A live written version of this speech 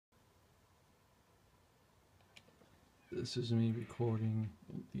This is me recording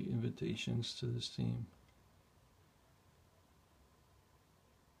the invitations to this team.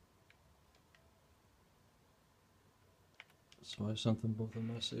 So I sent them both a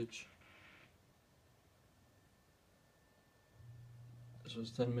message. This was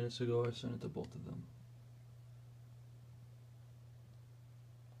 10 minutes ago. I sent it to both of them.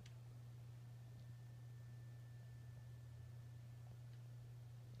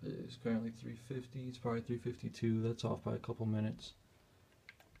 It's currently 3:50. It's probably 3:52. That's off by a couple minutes.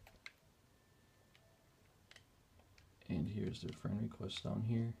 And here's their friend request down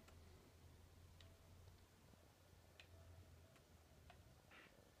here.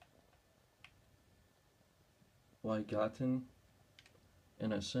 Well, I gotten,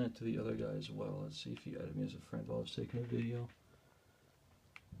 and I sent it to the other guy as well. Let's see if he added me as a friend while I was taking a video.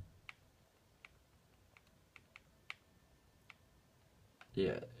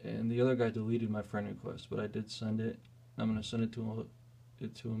 Yeah, and the other guy deleted my friend request, but I did send it. I'm gonna send it to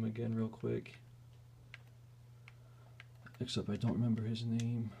him again real quick. Except I don't remember his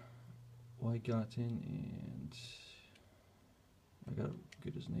name. Wygotten, and I gotta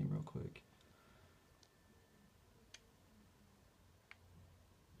get his name real quick.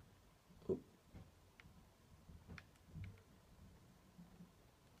 Oh.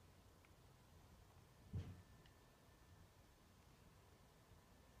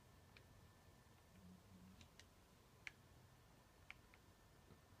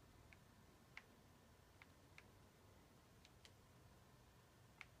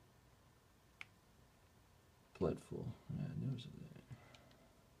 Bloodful. Yeah, news of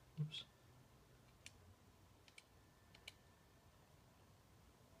that. Oops.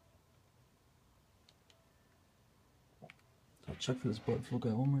 I'll check for this Bloodful guy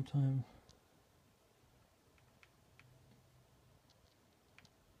one more time.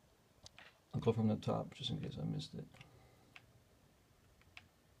 I'll go from the top just in case I missed it.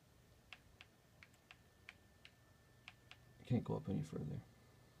 Can't go up any further.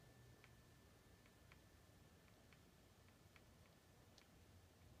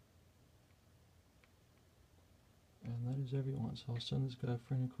 And that is everyone, so I'll send this guy a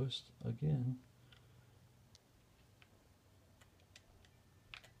friend request again.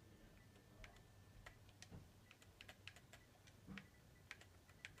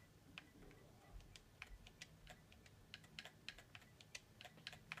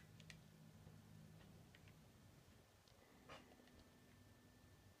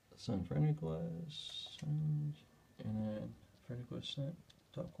 Send friend request, send, and then friend request sent,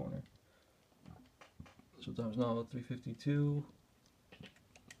 top corner. So time's now 3:52.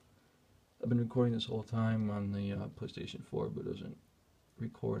 I've been recording this whole time on the PlayStation 4, but it doesn't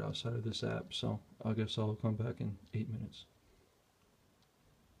record outside of this app, so I guess I'll come back in 8 minutes.